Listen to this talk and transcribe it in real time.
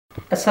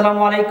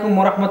Assalamu alaikum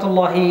wa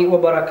rahmatullahi wa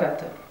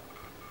barakatuh.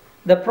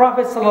 The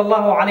Prophet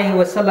sallallahu alaihi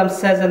wasallam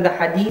says in the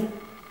hadith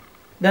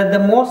that the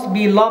most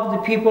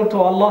beloved people to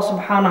Allah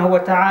subhanahu wa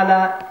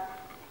ta'ala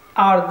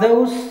are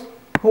those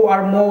who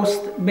are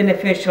most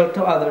beneficial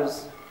to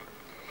others.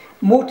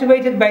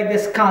 Motivated by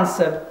this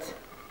concept,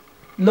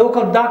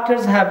 local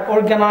doctors have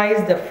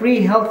organized a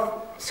free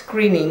health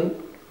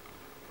screening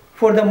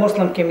for the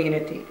Muslim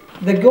community.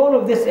 The goal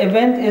of this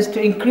event is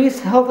to increase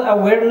health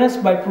awareness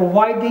by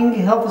providing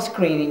health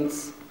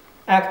screenings,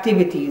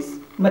 activities,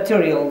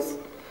 materials,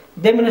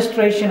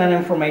 demonstration and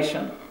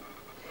information.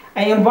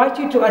 I invite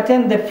you to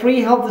attend the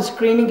free health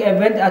screening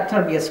event at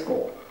Tarbiyah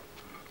School.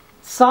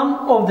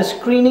 Some of the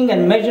screening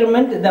and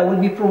measurement that will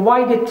be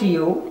provided to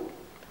you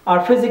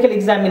are physical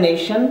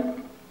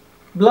examination,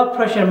 blood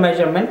pressure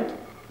measurement,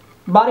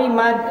 body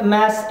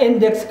mass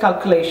index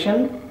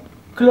calculation,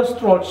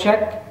 cholesterol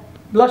check,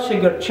 blood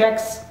sugar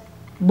checks,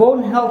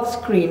 bone health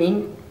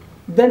screening,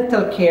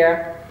 dental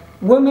care,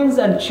 women's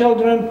and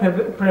children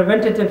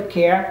preventative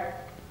care,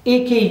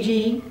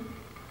 EKG,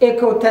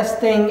 echo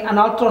testing, and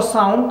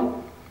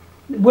ultrasound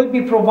will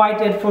be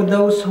provided for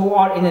those who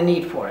are in a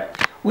need for it.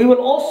 We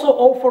will also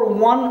offer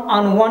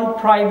one-on-one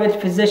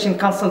private physician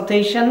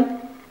consultation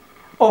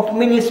of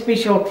many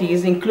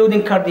specialties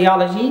including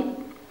cardiology,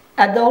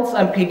 adults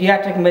and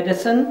pediatric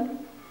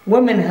medicine,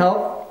 women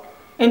health,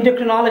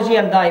 endocrinology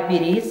and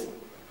diabetes,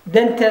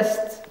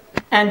 dentists,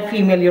 and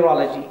female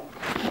urology.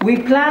 We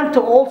plan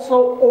to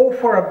also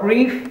offer a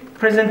brief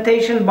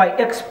presentation by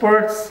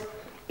experts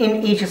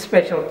in each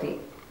specialty.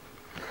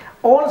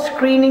 All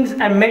screenings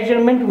and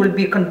measurement will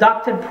be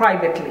conducted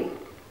privately,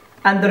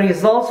 and the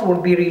results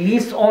will be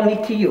released only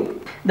to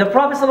you. The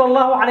Prophet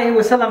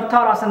ﷺ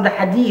taught us in the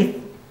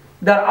hadith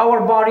that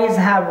our bodies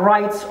have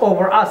rights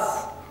over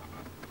us.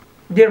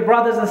 Dear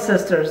brothers and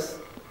sisters,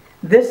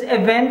 this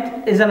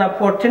event is an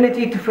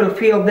opportunity to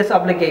fulfill this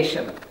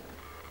obligation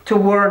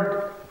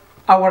toward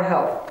our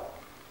health.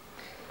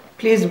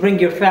 Please bring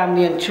your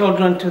family and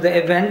children to the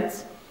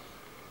event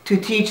to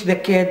teach the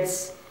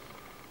kids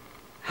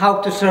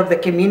how to serve the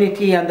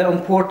community and the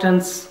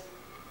importance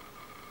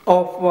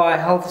of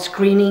health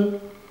screening,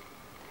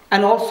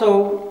 and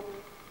also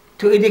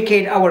to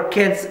educate our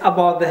kids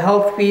about the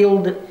health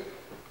field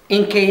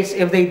in case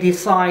if they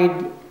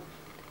decide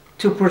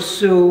to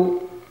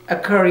pursue a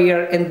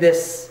career in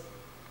this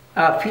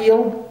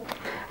field.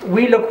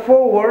 We look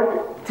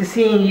forward to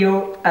seeing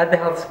you at the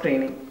health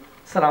screening.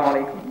 Assalamu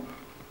alaikum.